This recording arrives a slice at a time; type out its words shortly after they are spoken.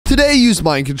Today I used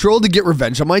mind control to get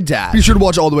revenge on my dad. Be sure to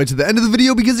watch all the way to the end of the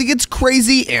video because it gets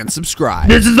crazy, and subscribe.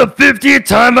 This is the 50th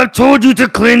time I've told you to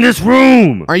clean this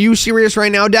room. Are you serious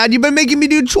right now, Dad? You've been making me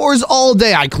do chores all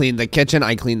day. I cleaned the kitchen,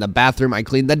 I cleaned the bathroom, I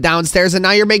cleaned the downstairs, and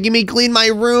now you're making me clean my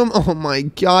room? Oh my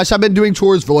gosh, I've been doing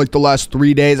chores for like the last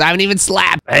 3 days. I haven't even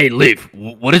slept. Hey, Leaf,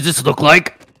 what does this look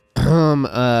like?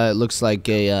 It looks like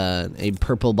a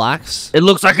purple box. It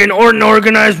looks like an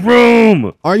unorganized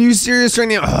room. Are you serious right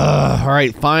now? All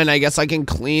right, fine. I guess I can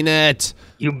clean it.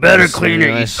 You better clean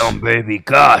it, you dumb baby.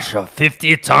 Gosh, a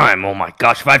 50th time. Oh my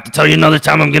gosh, if I have to tell you another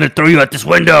time, I'm gonna throw you at this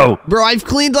window. Bro, I've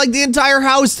cleaned like the entire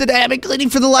house today. I've been cleaning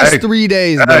for the last 3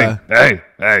 days, bro.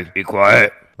 Hey, be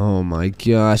quiet. Oh my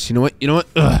gosh. You know what?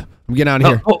 Ugh. I'm getting out of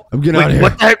here. I'm getting out of here.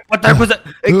 What the heck was that?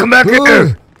 Hey, come back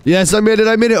here. Yes, I made it.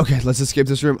 Okay, let's escape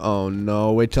this room. Oh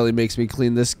no, wait till he makes me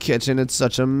clean this kitchen. It's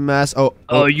such a mess.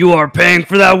 Oh, you are paying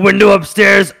for that window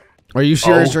upstairs. Are you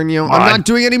serious, Renio? I'm not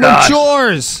doing any more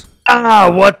chores. Ah,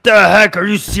 what the heck? Are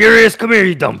you serious? Come here,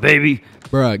 you dumb baby.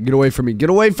 Bruh, get away from me. Get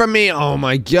away from me. Oh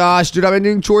my gosh, dude, I've been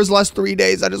doing chores the last 3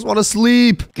 days. I just want to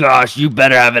sleep. Gosh, you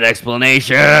better have an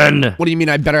explanation. What do you mean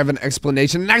I better have an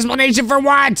explanation? An explanation for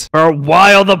what? For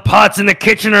why all the pots in the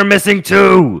kitchen are missing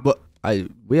too. But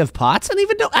we have pots? I don't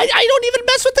even know. I don't even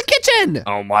mess with the kitchen.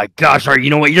 Oh my gosh, all right,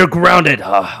 you know what? You're grounded.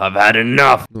 I've had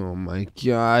enough. Oh my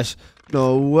gosh.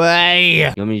 No way.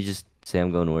 You want me to just say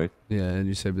I'm going to work? Yeah, and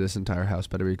you said this entire house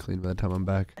better be clean by the time I'm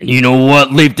back. And you know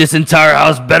what, Leaf? This entire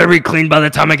house better be cleaned by the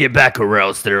time I get back, or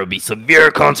else there will be severe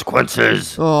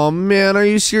consequences. Oh man, are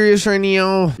you serious right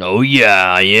now? Oh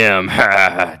yeah, I am.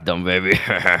 Dumb baby.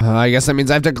 I guess that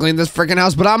means I have to clean this freaking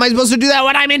house, but how am I supposed to do that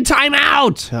when I'm in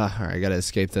timeout? Alright, I gotta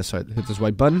escape this. Right, hit this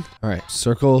white button. Alright,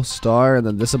 circle, star, and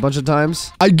then this a bunch of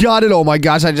times. I got it! Oh my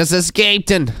gosh, I just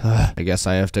escaped and I guess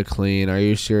I have to clean. Are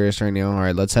you serious right now?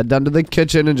 Alright, let's head down to the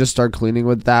kitchen and just start cleaning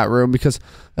with that room, because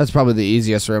that's probably the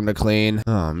easiest room to clean.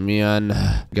 Oh man,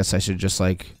 I guess I should just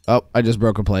like, oh, I just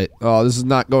broke a plate. Oh, this is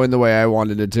not going the way I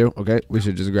wanted it to. Okay, we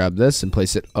should just grab this and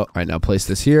place it. Oh, all right, now place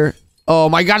this here. Oh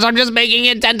my gosh, I'm just making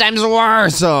it 10 times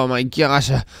worse. Oh my gosh,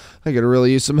 I could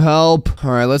really use some help.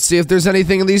 All right, let's see if there's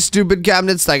anything in these stupid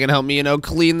cabinets that can help me,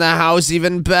 clean the house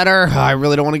even better. I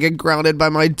really don't want to get grounded by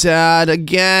my dad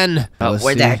again.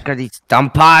 Where the heck are these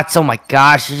dumb pots? Oh my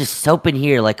gosh, there's just soap in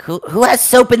here. Like, who has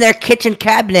soap in their kitchen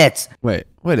cabinets? Wait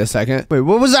a second. Wait,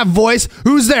 what was that voice?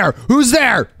 Who's there? Who's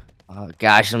there? Oh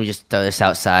gosh, let me just throw this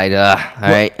outside. All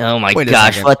right. Oh my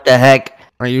gosh, second. what the heck?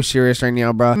 Are you serious right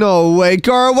now, bro? No way,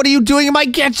 Gara, what are you doing in my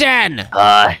kitchen?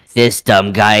 This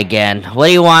dumb guy again. What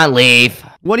do you want, Leaf?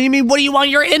 What do you mean, what do you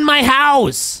want? You're in my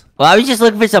house. Well, I was just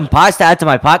looking for some pots to add to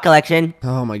my pot collection.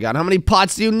 Oh my god, how many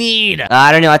pots do you need?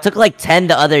 I don't know. I took like 10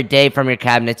 the other day from your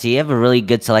cabinets. You have a really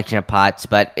good selection of pots,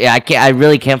 but yeah, I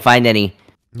really can't find any.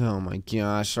 Oh my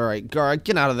gosh. All right, Gara,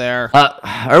 get out of there.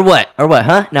 Or what,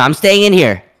 huh? No, I'm staying in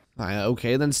here.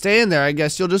 Okay, then stay in there. I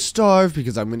guess you'll just starve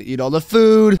because I'm gonna eat all the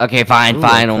food. Okay, fine.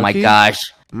 Oh my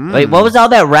gosh. Wait, what was all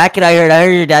that racket I heard? I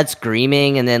heard your dad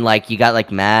screaming, and then like you got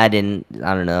like mad, and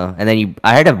I don't know. And then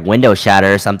I heard a window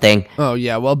shatter or something. Oh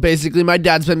yeah, well basically my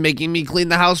dad's been making me clean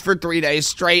the house for 3 days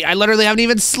straight. I literally haven't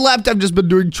even slept. I've just been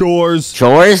doing chores.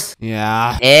 Chores?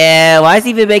 Yeah. Yeah, why is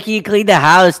he even making you clean the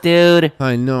house, dude?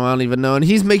 I know, I don't even know. And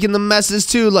he's making the messes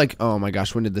too. Like, oh my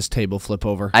gosh, when did this table flip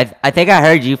over? I think I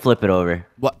heard you flip it over.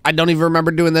 What? I don't even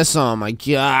remember doing this. Oh my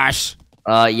gosh.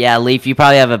 Yeah, Leaf, you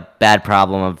probably have a bad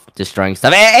problem of destroying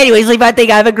stuff. Anyways, Leaf, I think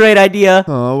I have a great idea.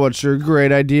 Oh, what's your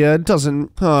great idea? It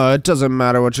doesn't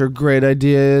matter what your great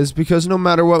idea is, because no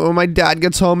matter what, when my dad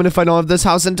gets home and if I don't have this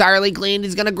house entirely cleaned,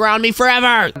 he's gonna ground me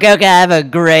forever. Okay, I have a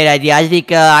great idea.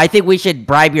 I think we should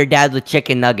bribe your dad with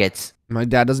chicken nuggets. My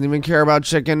dad doesn't even care about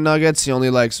chicken nuggets. He only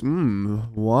likes,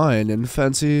 wine and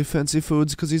fancy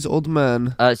foods because he's old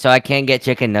man. So I can't get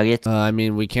chicken nuggets? I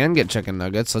mean, we can get chicken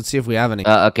nuggets. Let's see if we have any.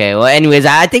 Okay, well, anyways,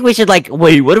 I think we should,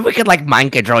 wait, what if we could,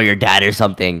 mind control your dad or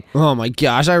something? Oh my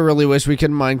gosh, I really wish we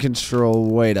could mind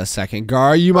control. Wait a second,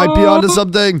 Gar, you might be onto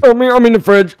something. I'm in the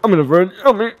fridge. I'm in the fridge.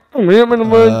 I'm in the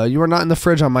fridge. You are not in the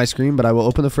fridge on my screen, but I will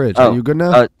open the fridge. Are you good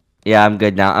now? Yeah, I'm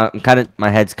good now. My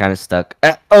head's kind of stuck.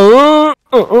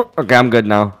 Okay, I'm good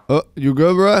now. You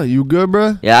good, bruh? You good,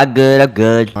 bruh? Yeah, I'm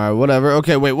good. All right, whatever.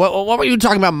 Okay, wait, what were you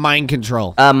talking about mind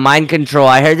control? Mind control.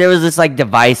 I heard there was this,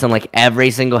 device on,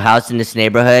 every single house in this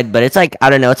neighborhood, but it's I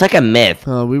don't know, it's like a myth.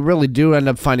 We really do end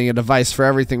up finding a device for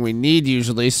everything we need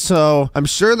usually, so I'm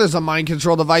sure there's a mind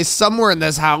control device somewhere in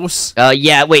this house.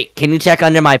 Yeah, wait, can you check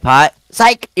under my pot?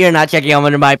 Psych, you're not checking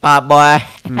under my pot, boy.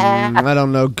 I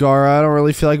don't know, Gara. I don't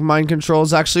really feel like mind control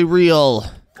is actually real.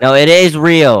 No, it is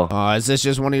real. Is this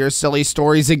just one of your silly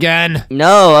stories again?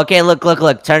 No, okay, look.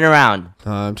 Turn around.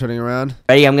 I'm turning around.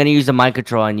 Ready? I'm gonna use the mind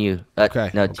control on you.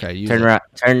 Okay. No, Okay. Use turn it. around.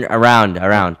 Turn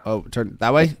around. Oh, turn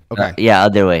that way. Okay. Yeah,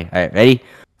 other way. All right, ready?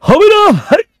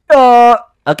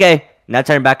 Okay, now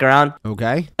turn back around.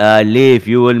 Okay. Leaf,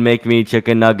 you will make me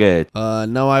chicken nugget.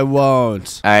 No, I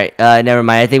won't. All right, never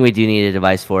mind. I think we do need a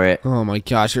device for it. Oh my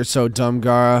gosh, you're so dumb,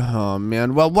 Gara. Oh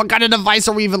man. Well, what kind of device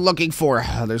are we even looking for?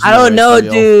 There's I no don't way know, it's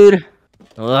real. dude.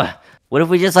 Ugh. What if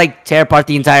we just like tear apart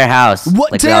the entire house?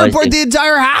 What? Like we Tear always apart do? the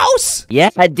entire house? Yeah,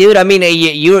 dude. I mean,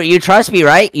 you trust me,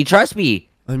 right? You trust me.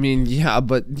 I mean, yeah,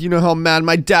 but you know how mad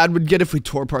my dad would get if we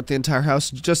tore apart the entire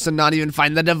house just to not even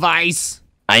find the device.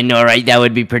 I know, right? That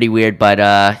would be pretty weird, but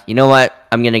you know what?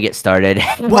 I'm gonna get started.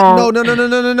 What?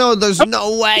 No. There's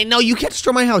no way. No, you can't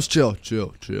destroy my house. Chill.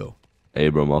 Hey,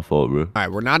 bro, my fault, bro. All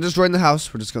right, we're not destroying the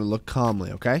house. We're just gonna look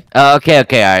calmly, okay? Okay. All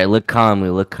right. Look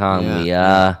calmly.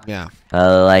 Yeah.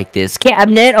 Like this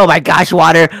cabinet. Oh my gosh,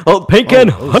 water. Oh, pink and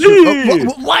honey.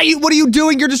 Oh, why? What are you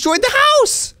doing? You're destroying the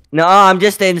house. No, I'm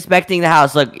just inspecting the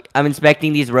house. Look, I'm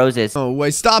inspecting these roses. Oh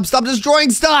wait, stop destroying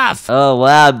stuff. Oh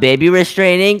wow, baby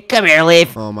restraining. Come here,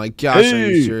 Leaf. Oh my gosh, are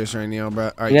you serious right now, bro?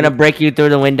 All right, I'm gonna break you through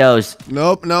the windows.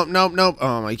 Nope.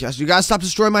 Oh my gosh, you gotta stop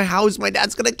destroying my house. My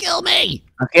dad's gonna kill me.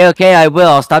 Okay, I will.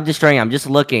 I'll stop destroying. I'm just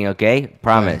looking, okay?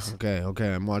 Promise. Okay,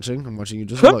 I'm watching you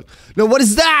just look. No, what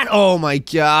is that? Oh my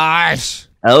gosh.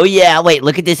 Oh yeah, wait,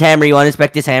 look at this hammer. You want to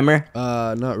inspect this hammer?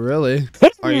 Not really.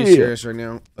 Are you serious right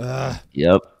now?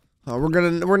 Yep.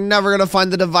 We're never gonna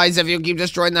find the device if you keep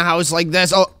destroying the house like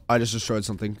this. Oh, I just destroyed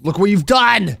something. Look what you've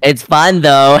done. It's fun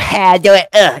though. Do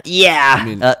it. Yeah. I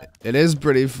mean, it is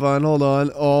pretty fun. Hold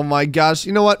on. Oh my gosh.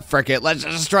 You know what? Frick it. Let's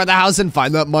just destroy the house and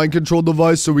find that mind control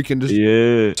device so we can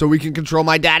so we can control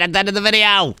my dad at the end of the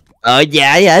video. Oh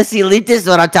yeah. See, Leaf, this is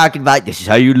what I'm talking about. This is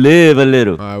how you live a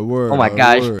little. Oh my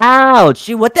gosh. Ouch.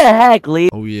 What the heck, Leaf?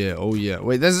 Oh yeah.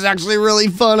 Wait, this is actually really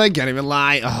fun. I can't even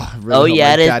lie. I really hope yeah,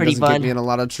 my it is dad pretty doesn't fun. get me in a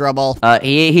lot of trouble.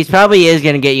 He's probably is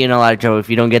gonna get you in a lot of trouble if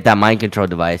you don't get that mind control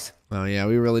device. Oh yeah,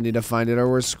 we really need to find it or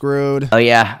we're screwed. Oh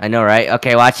yeah, I know, right?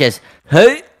 Okay, watch this.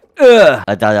 Hey. I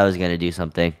thought I was gonna do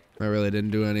something. I really didn't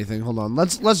do anything. Hold on.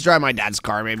 Let's drive my dad's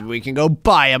car. Maybe we can go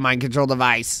buy a mind control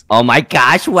device. Oh my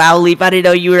gosh! Wow, Leaf, I didn't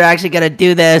know you were actually gonna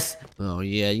do this. Oh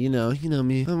yeah, you know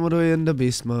me. And what do I into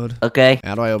beast mode? Okay.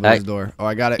 How do I open this door? Oh,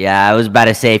 I got it. Yeah, I was about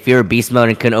to say if you were beast mode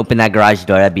and couldn't open that garage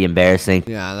door, that'd be embarrassing.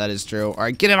 Yeah, that is true. All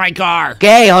right, get in my car.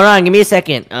 Okay, hold on, give me a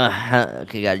second.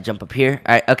 Okay, gotta jump up here.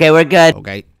 All right, okay, we're good.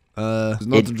 Okay. There's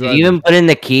no to Did drive. you even put in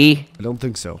the key? I don't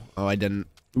think so. Oh, I didn't.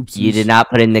 Oops. You did not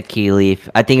put in the key, Leaf.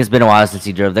 I think it's been a while since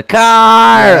you drove the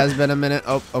car. Yeah, it has been a minute.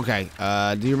 Oh, okay.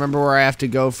 Do you remember where I have to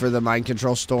go for the mind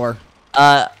control store?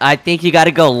 I think you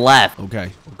gotta go left.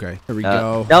 Okay. Here we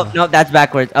go. Nope, that's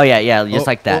backwards. Oh yeah, just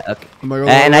like that. Okay. Am I going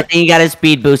And the I right think you gotta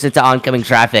speed boost into oncoming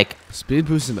traffic. Speed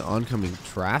boost into oncoming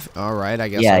traffic. All right, I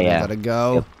guess Yeah, I'll yeah. let it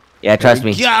go. Yeah, trust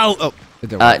me. Go. Oh, it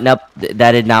didn't work. Nope,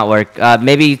 that did not work.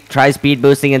 Maybe try speed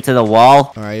boosting into the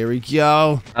wall. All right, here we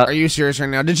go. Are you serious right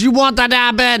now? Did you want that to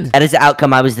happen? That is the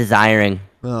outcome I was desiring.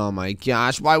 Oh my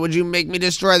gosh, why would you make me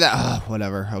destroy that?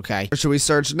 Whatever, okay. Where should we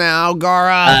search now,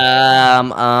 Gara?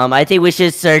 I think we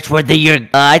should search where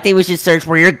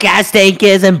your gas tank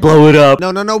is and blow it up.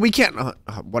 No, we can't.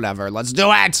 Whatever, let's do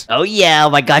it. Oh yeah,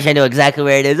 oh my gosh, I know exactly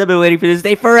where it is. I've been waiting for this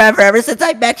day forever, ever since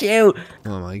I met you.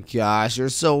 Oh my gosh, you're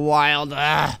so wild.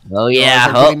 Oh yeah,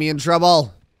 You're getting me in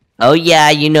trouble. Oh yeah,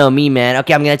 you know me, man.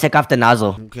 Okay, I'm gonna take off the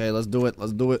nozzle. Okay, let's do it.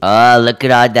 Oh, look at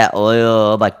all that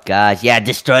oil. Oh my gosh. Yeah,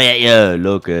 destroy it. Yeah,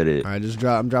 look at it. All right,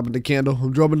 I'm dropping the candle.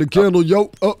 Yo.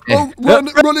 Oh, run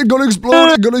it, gonna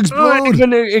explode.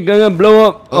 It's gonna blow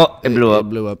up. Oh, it blew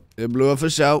up. It blew up for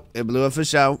show.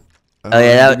 Oh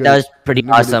yeah, that was pretty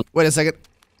awesome. Wait a second.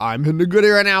 I'm in the gritty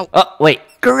right now. Oh, wait.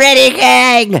 Gritty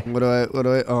Gang! What do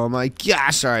I? Oh my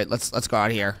gosh. All right, let's go out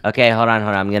here. Okay, hold on.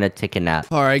 I'm gonna take a nap.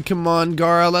 All right, come on,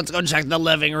 Gara. Let's go check the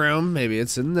living room. Maybe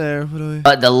it's in there.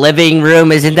 But the living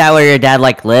room, isn't that where your dad,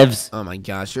 like, lives? Oh my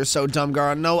gosh, you're so dumb,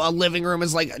 Gara. No, a living room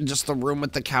is like just the room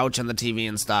with the couch and the TV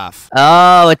and stuff.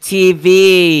 Oh, a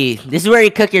TV. This is where you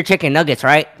cook your chicken nuggets,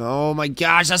 right? Oh my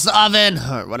gosh, that's the oven.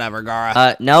 All right, whatever,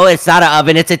 Gara. No, it's not an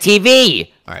oven. It's a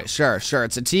TV. All right, sure.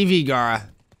 It's a TV, Gara.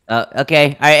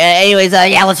 Okay. All right. Anyways,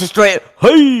 yeah, let's destroy it.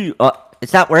 Hey!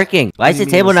 It's not working. Why is the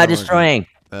table not destroying?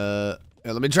 Here,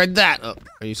 let me try that. Oh,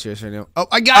 are you serious right now? Oh,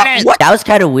 I got it! What? That was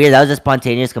kind of weird. That was a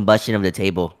spontaneous combustion of the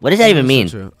table. What does that even mean?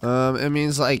 It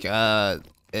means like,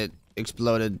 it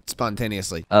exploded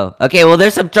spontaneously. Oh, okay. Well,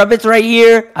 there's some trumpets right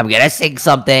here. I'm gonna sing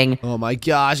something. Oh my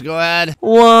gosh, go ahead.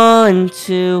 1,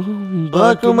 2,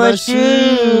 buckle my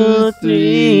shoe.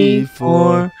 3,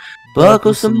 4.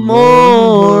 Buckle some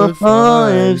more.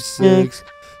 5, 6,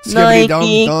 Skibbity dum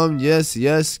 19. dum, yes,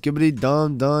 yes. Skibbity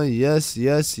dum dum, yes,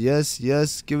 yes, yes,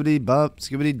 yes. Skibbity bop,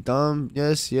 skibbity dum,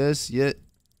 yes, yes, yes.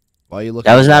 Why are you looking?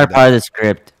 That was not a like part of the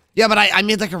script. Yeah, but I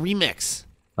made like a remix.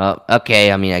 Oh,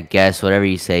 okay. I mean, I guess whatever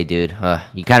you say, dude.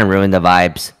 You kind of ruined the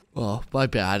vibes. Oh, my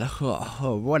bad.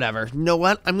 Oh, whatever. You know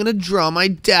what? I'm gonna draw my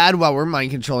dad while we're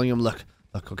mind controlling him. Look,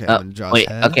 okay. I'm gonna draw Wait.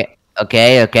 his head.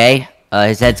 Okay.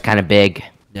 His head's kind of big.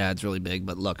 Yeah, it's really big,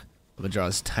 but look, I'm gonna draw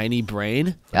his tiny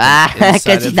brain. Because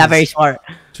he's not very smart.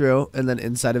 True. And then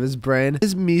inside of his brain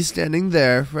is me standing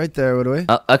there, right there. What do we?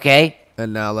 Okay.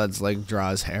 And now let's like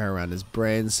draw his hair around his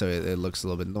brain so it looks a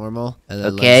little bit normal. And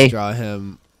then Okay. let's draw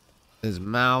him his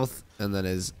mouth, and then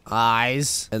his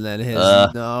eyes, and then his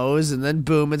nose, and then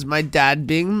boom, it's my dad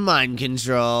being mind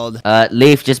controlled.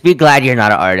 Leaf, just be glad you're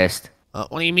not an artist.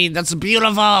 What do you mean? That's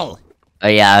beautiful. Oh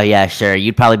yeah, sure.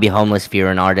 You'd probably be homeless if you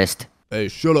were an artist. Hey,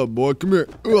 shut up, boy. Come here.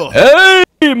 Ugh.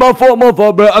 Hey, my fault,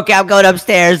 bro. Okay, I'm going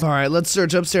upstairs. All right, let's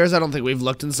search upstairs. I don't think we've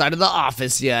looked inside of the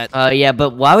office yet. Yeah,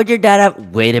 but why would your dad have...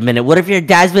 Wait a minute. What if your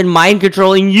dad's been mind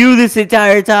controlling you this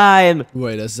entire time?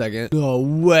 Wait a second. No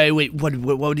way. Wait, what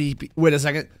would he be? Wait a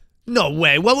second. No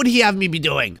way. What would he have me be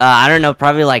doing? I don't know.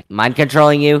 Probably like mind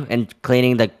controlling you and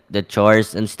cleaning the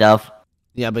chores and stuff.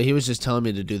 Yeah, but he was just telling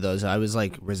me to do those. I was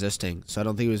like resisting, so I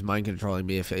don't think he was mind controlling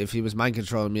me. If he was mind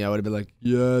controlling me, I would have been like,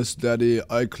 "Yes, daddy,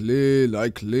 I clean,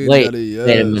 Wait, daddy, yes."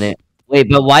 wait a minute. Wait,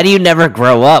 but why do you never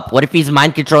grow up? What if he's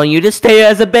mind controlling you to stay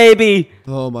as a baby?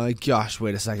 Oh my gosh!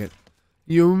 Wait a second.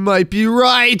 You might be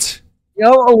right.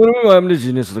 Yo, I'm the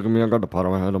genius. Look at me, I got the pot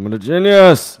on my head. I'm the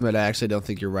genius. But I actually don't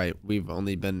think you're right. We've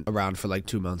only been around for like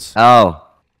 2 months. Oh,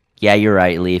 yeah, you're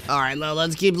right, Leaf. All right, well,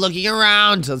 let's keep looking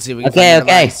around. Let's see if we can Okay, find a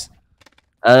device.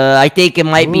 I think it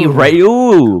might be Ooh. right.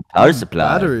 Ooh, power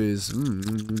supply. Batteries.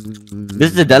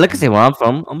 This is a delicacy where I'm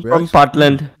from. I'm from Right.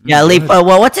 Portland. Yeah, Leaf.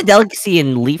 Well, what's a delicacy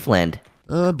in Leafland?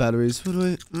 Batteries. What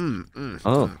do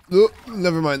Oh. Oh,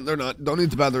 never mind. They're not. Don't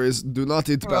eat the batteries. Do not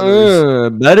eat the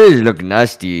batteries. Batteries look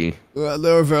nasty.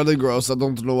 They're fairly gross. I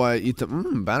don't know why I eat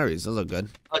them. Batteries. Those are good.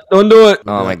 Don't do it.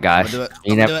 Oh my gosh. do it.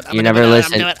 You, I'm gonna do it. you never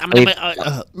listen. Leaf.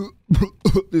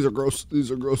 These are gross. These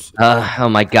are gross. Oh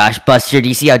my gosh, Buster, do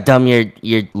you see how dumb your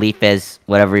Leaf is?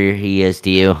 Whatever he is to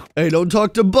you. Hey, don't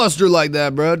talk to Buster like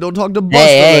that, bro. Don't talk to Buster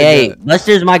Hey, like that.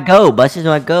 Buster's my goat. Buster's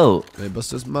my goat. Hey,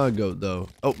 Buster's my goat, though.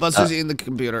 Oh, Buster's eating the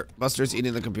computer. Buster's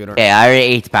eating the computer. Okay, I already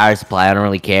ate the power supply. I don't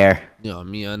really care. Yeah,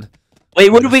 man. Wait,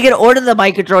 when are we gonna order the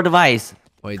mic control device?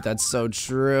 Wait, that's so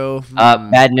true.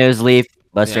 Bad news, Leaf.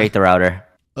 Buster Yeah. ate the router.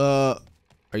 Are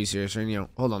you serious, Reno?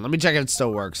 Hold on. Let me check if it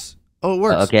still works. Oh, it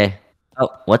works. Okay. Oh,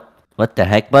 what the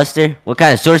heck, Buster? What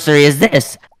kind of sorcery is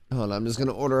this? Hold on. I'm just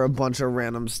gonna order a bunch of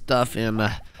random stuff and,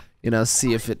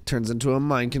 see if it turns into a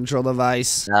mind control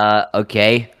device.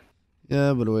 Okay.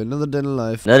 Yeah, what do I? Another day in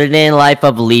life. Another day in life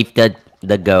of Leaf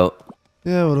the goat.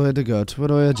 Yeah, what do I? The goat. What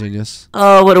do I? A genius.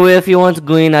 Oh, what do we? If you want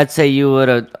green, I'd say you were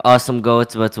an awesome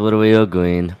goat, but what do we? A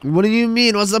green. What do you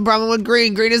mean? What's the problem with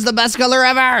green? Green is the best color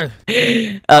ever.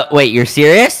 Wait, you're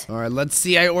serious? All right, let's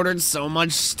see. I ordered so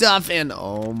much stuff, and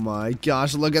oh my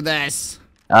gosh, look at this.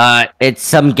 It's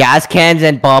some gas cans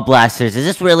and ball blasters. Is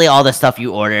this really all the stuff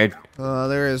you ordered?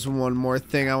 There is one more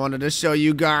thing I wanted to show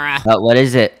you, Gara. What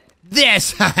is it?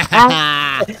 This.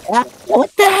 What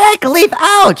the heck, Leaf?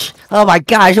 Ouch! Oh my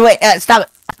gosh! Wait, stop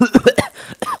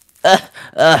it!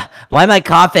 Why am I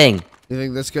coughing? You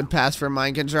think this could pass for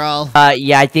mind control?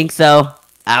 Yeah, I think so.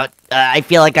 I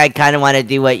feel like I kind of want to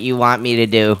do what you want me to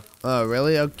do. Oh,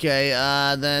 really? Okay.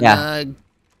 Then Yeah.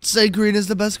 say green is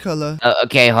the best color.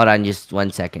 Okay, hold on, just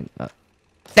 1 second.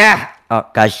 Oh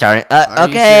gosh darn it. Are you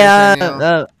Okay. serious,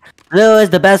 Daniel? Blue is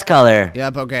the best color.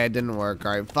 Yep. Okay, it didn't work.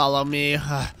 All right, follow me.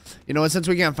 You know what? Since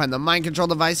we can't find the mind control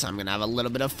device, I'm gonna have a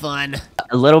little bit of fun.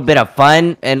 A little bit of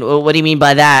fun, and what do you mean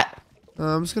by that?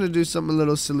 I'm just gonna do something a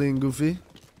little silly and goofy.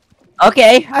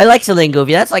 Okay, I like silly and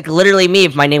goofy. That's like literally me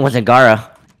if my name wasn't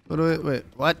Gara. Wait,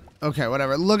 what? Okay,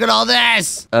 whatever. Look at all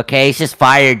this! Okay, it's just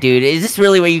fire, dude. Is this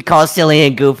really what you call silly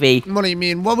and goofy? What do you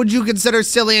mean? What would you consider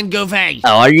silly and goofy?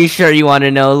 Oh, are you sure you want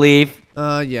to know, Leaf?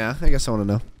 Yeah, I guess I wanna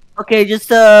know. Okay, just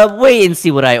wait and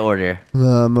see what I order.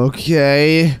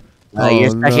 Okay. You're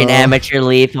such an no. amateur,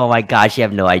 Leaf. Oh my gosh, you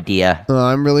have no idea.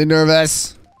 I'm really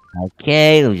nervous.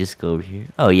 Okay, let me just go over here.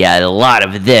 Oh yeah, a lot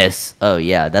of this. Oh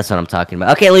yeah, that's what I'm talking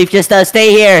about. Okay, Leaf, just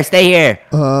stay here, stay here.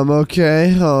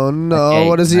 Okay. Oh no, Okay,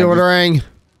 what is he I'm just- ordering?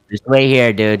 Just wait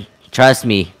here, dude. Trust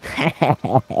me.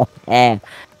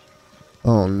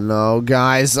 Oh no,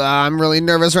 guys, I'm really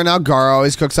nervous right now. Gara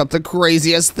always cooks up the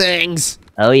craziest things.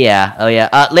 Oh yeah, oh yeah.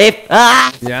 Leaf.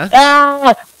 Ah! Yeah?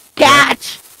 Ah!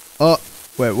 Catch! Oh,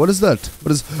 Wait, what is that?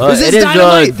 What is? It is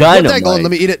dynamite? dynamite. Hold on, let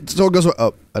me eat it so it goes.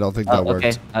 Oh, I don't think that worked.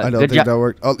 okay. I don't good think job. that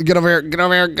worked. Oh, get over here! Get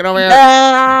over here! Get over here!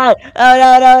 Ah!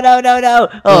 Oh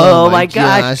no! Oh my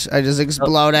gosh! I just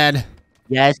exploded.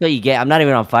 Yeah, that's what you get. I'm not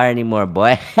even on fire anymore,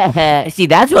 boy. See,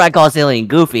 that's what I call silly and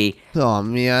goofy. Oh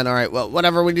man! All right, well,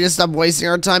 whatever. We need to stop wasting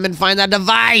our time and find that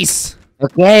device.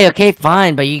 Okay,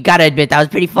 fine. But you gotta admit that was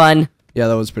pretty fun. Yeah,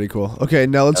 that was pretty cool. Okay,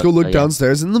 now let's go look yeah.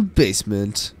 downstairs in the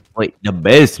basement. Wait, the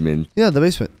basement? Yeah, the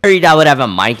basement. Worried I would have a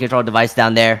mind control device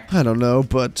down there. I don't know,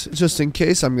 but just in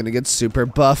case, I'm gonna get super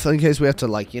buff. In case we have to,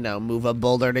 like, you know, move a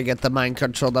boulder to get the mind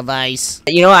control device.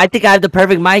 You know, I think I have the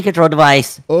perfect mind control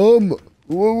device.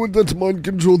 What would that mind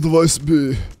control device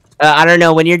be? I don't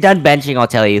know. When you're done benching, I'll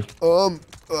tell you.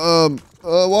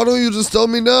 Why don't you just tell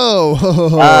me now?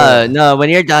 No, when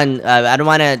you're done, I don't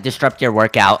want to disrupt your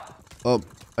workout. I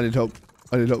need help.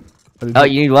 I need help. I need Oh,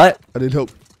 help. you need what? I need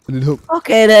help. I need help.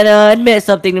 Okay, then admit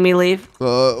something to me, Leaf.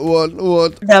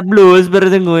 What? That blue is better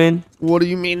than green. What do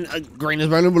you mean green is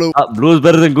better than blue? Blue is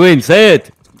better than green. Say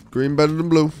it. Green better than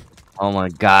blue. Oh my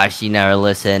gosh, you never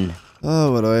listen.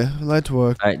 Oh, what do I like to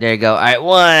work? All right, there you go. All right,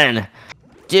 1,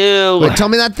 2. Wait, tell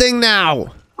me that thing now.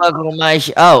 Welcome to my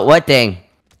oh, what thing?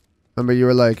 Remember, you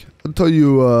were like, I'll tell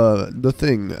you the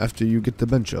thing after you get the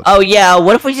bench up. Oh yeah,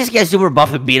 what if we just get super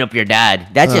buff and beat up your dad?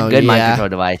 That's a Oh, good mind yeah. control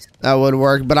device. That would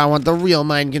work, but I want the real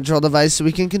mind control device so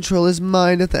we can control his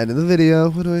mind at the end of the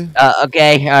video. What do we?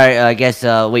 Okay, all right. I guess.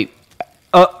 Wait.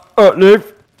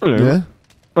 Leaf. Yeah?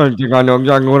 I think I know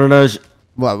exactly what it is.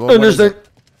 What is Interesting. it?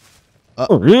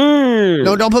 Hmm.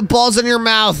 No, don't put balls in your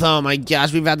mouth. Oh my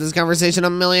gosh, we've had this conversation a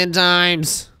million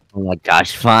times. Oh my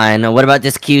gosh, fine. What about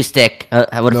this Q stick?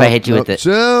 What if I hit you with it?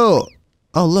 Chill.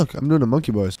 Oh, look, I'm doing a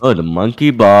monkey boys. Oh, the monkey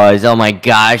boys. Oh my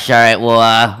gosh. All right.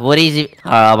 Well, what is it?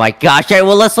 Oh my gosh. All right.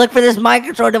 Well, let's look for this mind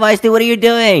control device, dude. What are you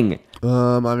doing?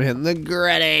 I'm hitting the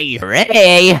gritty.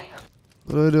 Ready?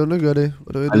 What do I do in the goodie?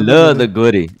 What do I do? I love the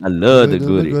goodie. I love the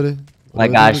goodie. What My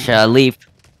do I do in gosh, the- Leaf.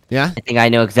 Yeah? I think I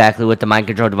know exactly what the mind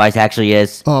control device actually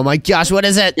is. Oh my gosh, what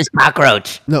is it? This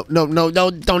cockroach. No,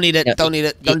 don't eat it. No, Don't eat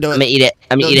it. Don't do I'm it. gonna eat it.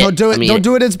 I'm No, gonna eat it. don't do it. I'm gonna Don't eat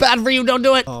do it. It's bad for you. Don't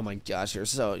do it. Oh my gosh, you're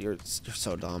so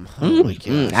dumb. Oh my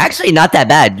gosh. Actually, not that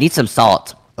bad. Need some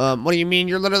salt. What do you mean?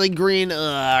 You're literally green.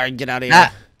 Get out of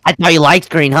here. I thought you liked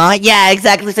green, huh? Yeah,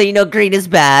 exactly. So you know green is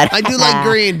bad. I do like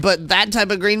green, but that type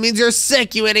of green means you're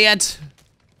sick, you idiot.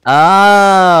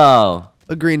 Oh.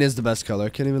 But green is the best color.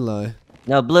 Can't even lie.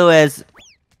 No, blue is.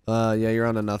 Yeah, you're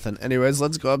on to nothing. Anyways,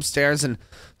 let's go upstairs and.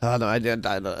 Oh no, I didn't.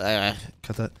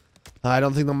 Cut that. I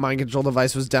don't think the mind control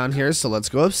device was down here, so let's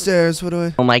go upstairs. What do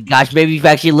I? Oh my gosh, maybe if you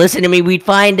actually listened to me, we'd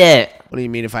find it. What do you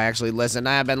mean if I actually listen?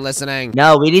 I have been listening.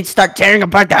 No, we need to start tearing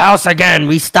apart the house again.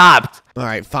 We stopped. All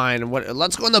right, fine.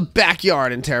 Let's go in the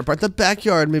backyard and tear apart the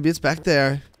backyard. Maybe it's back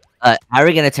there. How are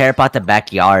we gonna tear apart the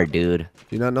backyard, dude?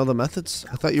 Do you not know the methods?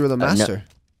 I thought you were the master.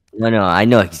 No, I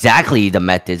know exactly the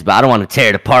methods, but I don't want to tear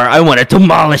it apart. I want to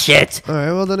demolish it. All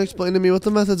right, well then explain to me what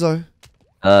the methods are.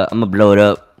 I'm gonna blow it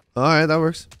up. All right, that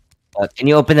works. Can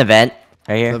you open the vent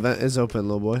right The here? vent is open,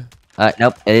 little boy.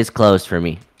 Nope, it is closed for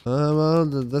me. Well,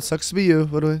 that sucks to be you.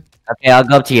 What do Okay, I'll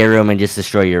go up to your room and just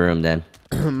destroy your room then.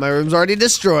 I? My room's already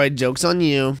destroyed. Joke's on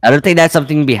you. I don't think that's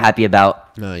something to be happy about.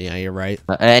 Oh yeah, you're right.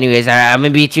 Anyways, I'm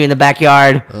gonna beat you in the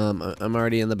backyard. I'm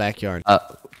already in the backyard.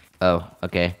 Oh,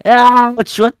 okay.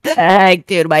 Ouch, what the heck,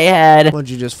 dude, my head. What'd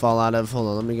you just fall out of? Hold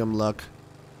on, let me come look.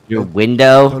 Your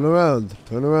window. Turn around.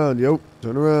 Turn around. Yo,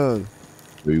 turn around.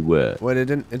 Very wet. Wait, it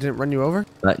didn't run you over?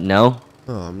 No.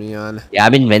 Oh man. Yeah,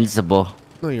 I'm invincible.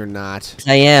 No, you're not. Yes,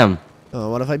 I am. Oh,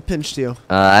 what if I pinched you?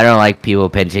 I don't like people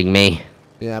pinching me.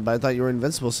 Yeah, but I thought you were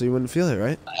invincible, so you wouldn't feel it,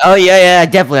 right? Oh, yeah,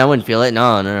 definitely. I wouldn't feel it. No.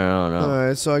 All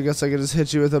right, so I guess I could just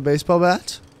hit you with a baseball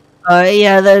bat.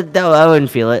 Yeah, I wouldn't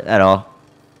feel it at all.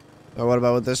 Or what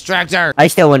about with this tractor? I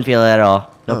still wouldn't feel it at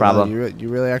all. No Oh, problem. You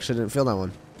really actually didn't feel that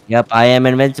one. Yep, I am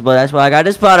invincible. That's why I got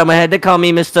this pot on my head to call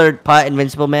me Mr. Pot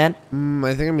Invincible Man.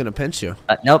 I think I'm gonna pinch you.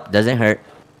 Nope, doesn't hurt.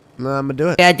 No, I'm gonna do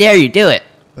it. Yeah, I dare you, do it.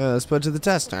 Let's put it to the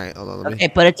test. All right, hold on. Okay,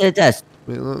 put it to the test.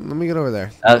 Let me get over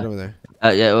there. Get over there.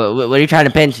 Yeah, what are you trying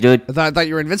to pinch, dude? I thought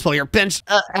you were invincible. You're pinched.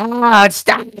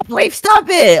 Stop. Leaf, stop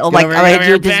it. Oh my over god, I here, hit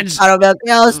you with get over this here, pinch. bottle of milk.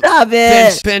 No, stop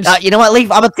it. Pinch. You know what,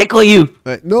 Leaf? I'm gonna tickle you.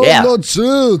 No, Yeah. no,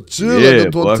 chill. Yeah, I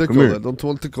don't boy, want come tickle. here. I don't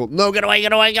want tickle. No, get away.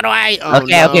 Oh,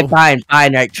 Okay, no. fine. All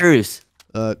right, truce.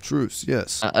 Truce,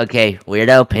 yes. Okay,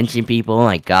 weirdo, pinching people. Oh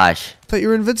my gosh. Thought you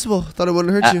were invincible. Thought it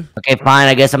wouldn't hurt you. Okay, fine.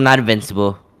 I guess I'm not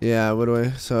invincible. Yeah, what do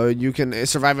I? So you can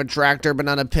survive a tractor, but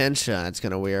not a pinch? That's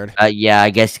kind of weird. Yeah,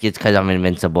 I guess it's because I'm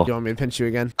invincible. You want me to pinch you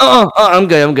again? I'm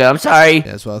good. I'm sorry. Yeah,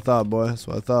 that's what I thought, boy.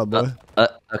 Okay. All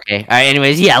right.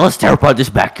 Anyways, yeah, let's tear apart this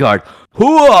backyard.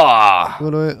 Hooah! What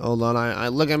do I? Hold on. I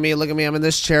look at me. Look at me. I'm in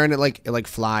this chair and it like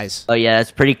flies. Oh yeah,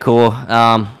 that's pretty cool.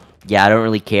 Yeah, I don't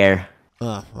really care.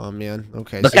 Oh man.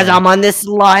 Okay. Because so, I'm on this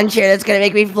lawn chair that's gonna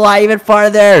make me fly even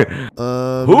farther. wait,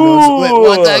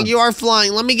 what the heck? You are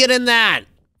flying. Let me get in that.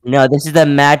 No, this is the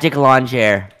magic lawn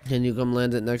chair. Can you come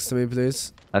land it next to me,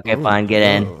 please? Okay, fine, get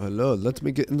in. Oh, hello. Let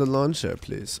me get in the lawn chair,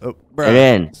 please. Oh, bro. Get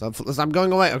in. Stop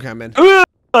going away. Okay, I'm in.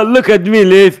 Look at me,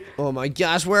 Leaf. Oh my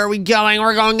gosh, where are we going?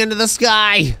 We're going into the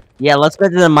sky. Yeah, let's go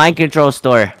to the mind control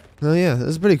store. Oh yeah, this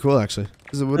is pretty cool actually.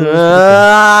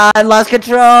 I lost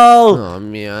control. Oh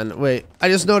man, wait. I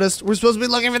just noticed we're supposed to be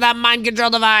looking for that mind control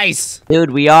device.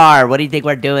 Dude, we are. What do you think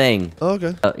we're doing? Oh,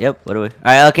 okay. Oh, yep, what do we?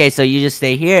 Alright, okay, so you just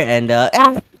stay here and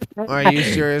Are you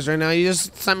serious right now? You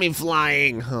just sent me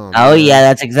flying. Oh man. yeah,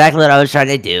 that's exactly what I was trying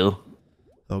to do.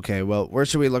 Okay, well, where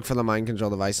should we look for the mind control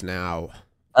device now?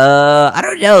 I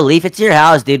don't know, Leaf, it's your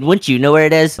house, dude. Wouldn't you know where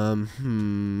it is? Let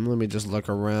me just look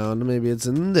around. Maybe it's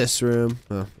in this room.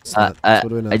 Oh, it's not. What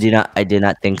do we know? I do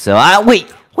not think so.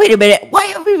 Wait a minute. Why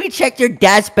haven't we checked your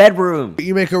dad's bedroom?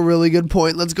 You make a really good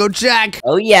point. Let's go check.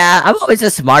 Oh yeah, I'm always the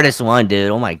smartest one,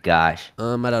 dude. Oh my gosh.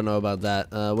 I don't know about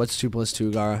that. What's 2 plus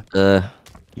 2, Gara?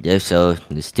 Yeah, so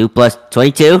it's 2 plus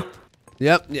 22?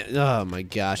 Yep. Yeah. Oh my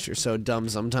gosh, you're so dumb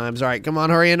sometimes. All right, come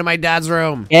on, hurry into my dad's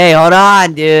room. Hey, hold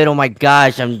on, dude. Oh my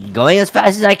gosh, I'm going as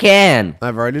fast as I can.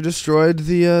 I've already destroyed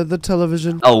the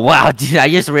television. Oh wow, dude, I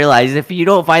just realized if you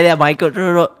don't find that mind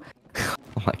control... Oh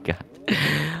my god.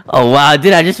 Oh wow,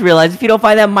 dude, I just realized if you don't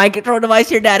find that mind control device,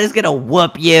 your dad is gonna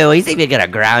whoop you. He's even gonna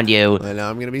ground you. I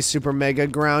know, I'm gonna be super mega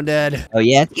grounded. Oh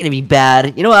yeah, it's gonna be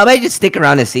bad. You know what, I might just stick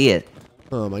around to see it.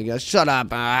 Oh my gosh, shut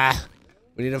up.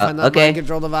 We need to find that okay. mind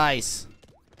control device.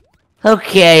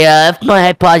 Okay, if my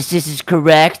hypothesis is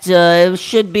correct, it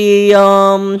should be,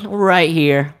 right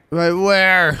here. Right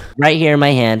where? Right here in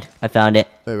my hand. I found it.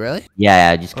 Wait, really?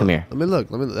 Yeah, just come here. Let me look.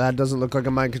 That doesn't look like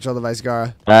a mind control device,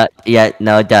 Gara. Yeah,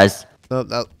 no, it does. Oh,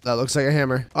 that looks like a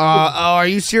hammer. Oh, are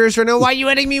you serious right now? Why are you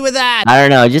hitting me with that? I don't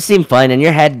know, it just seemed fun, and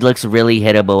your head looks really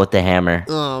hittable with the hammer.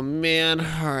 Oh, man.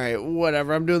 All right,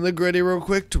 whatever. I'm doing the gritty real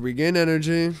quick to regain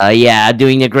energy. Yeah,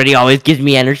 doing the gritty always gives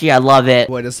me energy. I love it.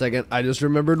 Wait a second. I just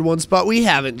remembered one spot we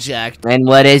haven't checked. And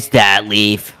what is that,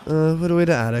 Leaf? What away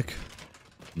to attic.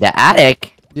 The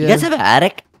attic? Yeah. You guys have an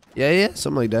attic? Yeah,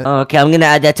 something like that. Oh, okay, I'm gonna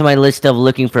add that to my list of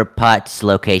looking for pots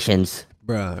locations.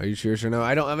 Bruh, are you serious or no?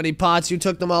 I don't have any pots. You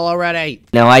took them all already.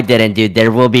 No, I didn't, dude.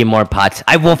 There will be more pots.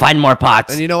 I will find more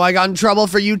pots. And you know I got in trouble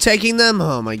for you taking them?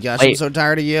 Oh my gosh, I'm Wait. so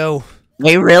tired of you.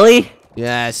 Wait, really?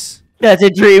 Yes. That's a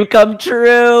dream come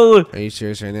true. Are you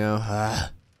serious right now?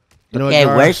 You know Okay,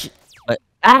 what, Gara? where's... What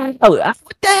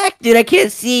the heck, dude? I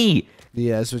can't see.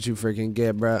 Yeah, that's what you freaking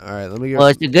get, bruh. All right, let me get... Well,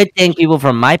 it's a good thing people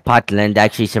from my potland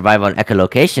actually survive on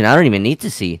echolocation. I don't even need to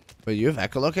see. Wait, you have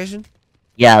echolocation?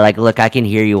 Yeah, like, look, I can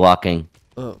hear you walking.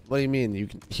 What do you mean? You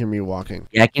can hear me walking?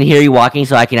 Yeah, I can hear you walking,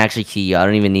 so I can actually see you. I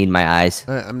don't even need my eyes.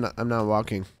 I'm not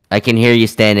walking. I can hear you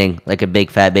standing like a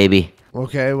big fat baby.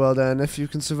 Okay, well then, if you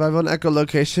can survive on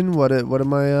echolocation, what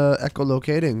am I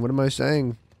echolocating? What am I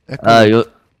saying? You...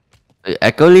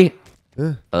 Echoli?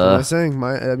 Yeah, what am I saying?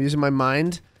 I'm using my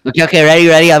mind. Okay,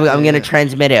 ready? I'm gonna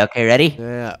transmit it. Okay, ready?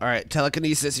 Yeah, all right,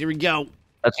 telekinesis. Here we go.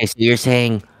 Okay, so you're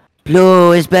saying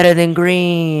blue is better than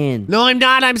green. No, I'm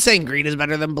not. I'm saying green is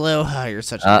better than blue. Oh, you're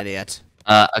such an idiot.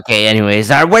 Okay, anyways.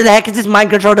 Where the heck is this mind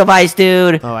control device,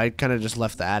 dude? Oh, I kind of just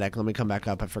left the attic. Let me come back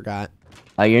up. I forgot.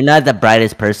 Oh, you're not the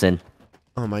brightest person.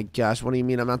 Oh my gosh, what do you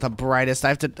mean I'm not the brightest? I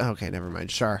have to... Okay, never mind.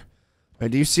 Sure.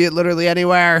 Wait, do you see it literally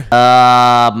anywhere?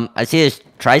 I see this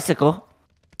tricycle.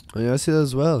 Oh, yeah, I see that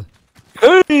as well.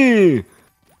 Hey!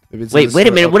 Wait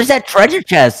a minute. What is that treasure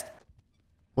chest?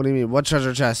 What do you mean? What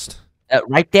treasure chest?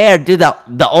 Right there, dude.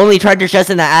 The only treasure chest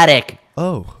in the attic.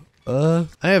 Oh, I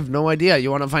have no idea.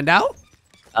 You want to find out?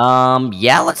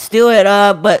 Yeah, let's do it.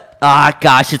 But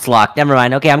gosh, it's locked. Never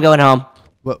mind. Okay, I'm going home.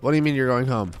 What do you mean you're going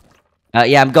home?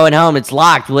 Yeah, I'm going home. It's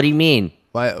locked. What do you mean?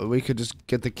 Why, we could just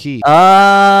get the key.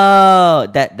 Oh,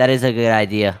 that is a good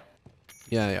idea.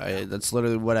 Yeah, that's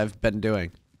literally what I've been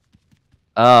doing.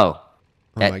 Oh,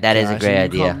 my that is a gosh, great you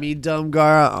idea. call me dumb,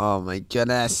 Gara? Oh my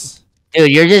goodness. Dude,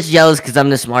 you're just jealous because I'm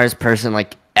the smartest person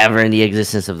like ever in the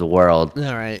existence of the world.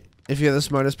 All right. If you're the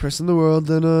smartest person in the world,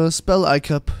 then spell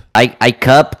ICUP. I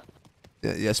cup.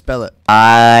 Yeah, spell it.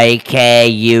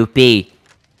 IKUP.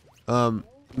 No,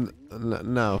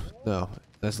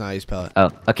 that's not how you spell it.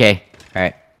 Oh, okay. All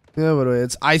right. Yeah, wait,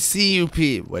 it's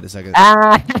ICUP. Wait a second.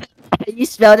 You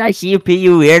spelled ICUP,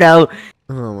 you weirdo.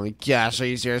 Oh my gosh, are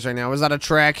you serious right now? Was that a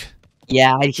trick?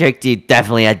 Yeah, I tricked you.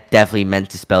 I definitely meant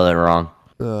to spell it wrong.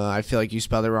 I feel like you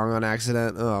spelled it wrong on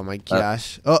accident. Oh my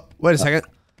gosh. Oh, wait a second.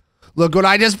 Look what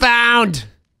I just found.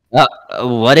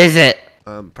 What is it?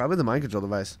 Probably the mind control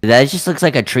device. That just looks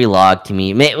like a tree log to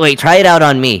me. Wait, try it out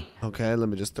on me. Okay, let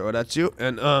me just throw it at you.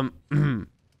 And,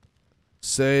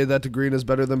 say that the green is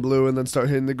better than blue and then start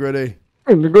hitting the gritty.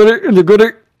 In the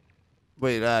goody.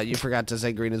 Wait, you forgot to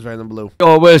say green is better than blue.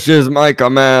 Your wish is my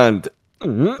command.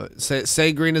 Mm-hmm.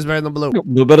 Say green is better than blue.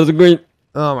 Blue better than green.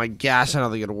 Oh my gosh, I don't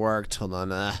think it worked. Hold on,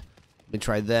 let me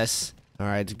try this. All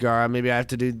right, Gara, maybe I have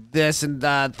to do this and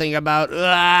think about.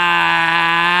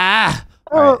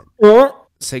 All right.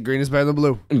 Say green is better than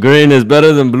blue. Green is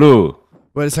better than blue.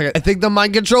 Wait a second. I think the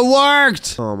mind control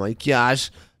worked. Oh my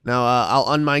gosh. Now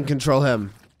I'll unmind control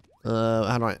him.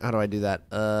 How do I do that?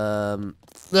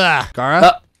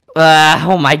 Gara.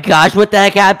 Oh my gosh, what the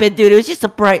heck happened, dude? It was just a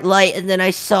bright light, and then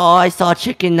I saw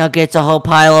chicken nuggets, a whole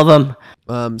pile of them.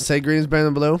 Say green is better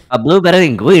than blue. Blue better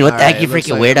than green. What the heck, you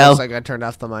freaking weirdo? Looks like I turned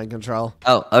off the mind control.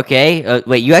 Oh, okay.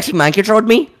 Wait, you actually mind controlled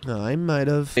me? I might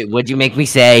have. Wait, what'd you make me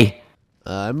say?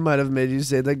 I might have made you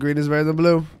say that green is better than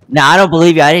blue. No, I don't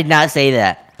believe you. I did not say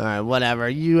that. All right, whatever.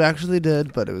 You actually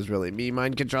did, but it was really me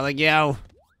mind controlling you.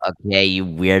 Okay, you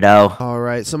weirdo. All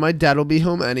right, so my dad will be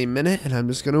home any minute, and I'm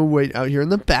just gonna wait out here in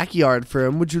the backyard for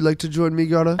him. Would you like to join me,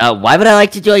 Gara? Why would I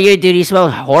like to join you, dude? You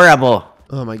smell horrible.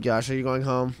 Oh my gosh, are you going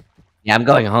home? Yeah, I'm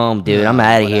going home, dude. I'm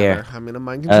out of here. I'm gonna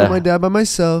mind control my dad by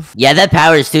myself. Yeah, that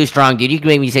power is too strong, dude. You can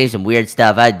make me say some weird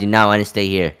stuff. I do not want to stay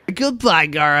here. Goodbye,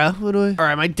 Gara. What do I? All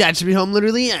right, my dad should be home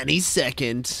literally any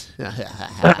second.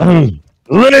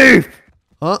 Leave!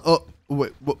 Huh? Oh,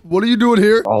 wait. What are you doing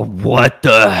here? Oh, what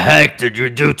the heck did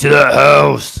you do to that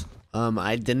house?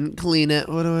 I didn't clean it.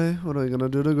 What am I gonna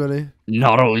do to Goody?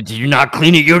 Not only did you not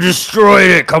clean it, you destroyed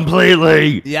it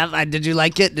completely. Yeah, did you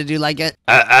like it? Did you like it?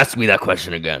 Ask me that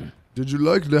question again. Did you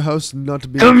like the house not to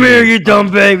be? Come here, you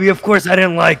dumb baby. Of course I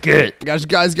didn't like it. Guys,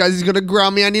 he's gonna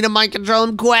ground me. I need to mind control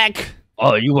him quick.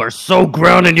 Oh, you are so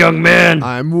grounded, young man.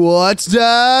 I'm what,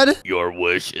 Dad? Your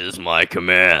wish is my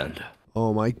command.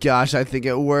 Oh my gosh, I think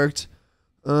it worked.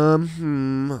 I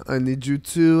need you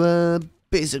to,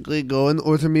 basically go and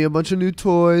order me a bunch of new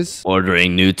toys.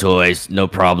 Ordering new toys, no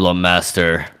problem,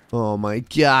 master. Oh my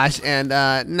gosh, and,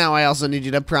 now I also need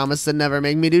you to promise to never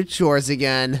make me do chores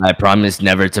again. I promise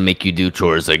never to make you do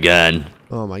chores again.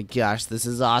 Oh my gosh, this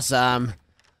is awesome.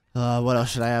 What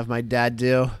else should I have my dad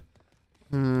do?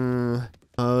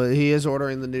 Oh, he is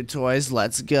ordering the new toys.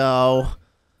 Let's go.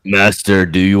 Master,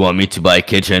 do you want me to buy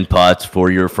kitchen pots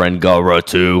for your friend Gara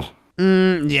too?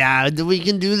 Yeah, we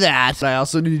can do that. I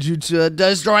also need you to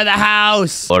destroy the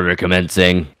house. Order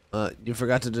commencing. You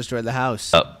forgot to destroy the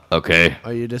house. Okay.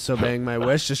 Are you disobeying my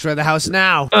wish? Destroy the house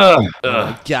now. Oh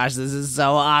my gosh, this is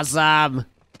so awesome.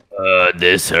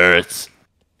 This hurts.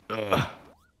 Oh,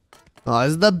 this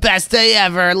is the best day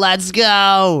ever. Let's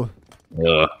go.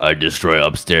 I destroy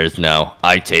upstairs now.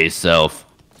 I taste self.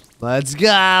 Let's go.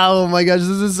 Oh my gosh, this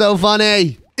is so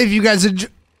funny. If you guys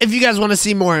want to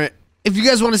see more,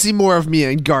 of me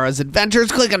and Gara's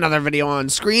adventures, click another video on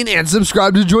screen and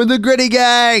subscribe to join the Gritty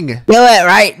Gang. Do it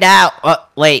right now.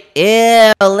 Wait,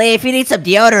 ew, Leaf, you need some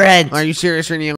deodorant. Are you serious, Rini?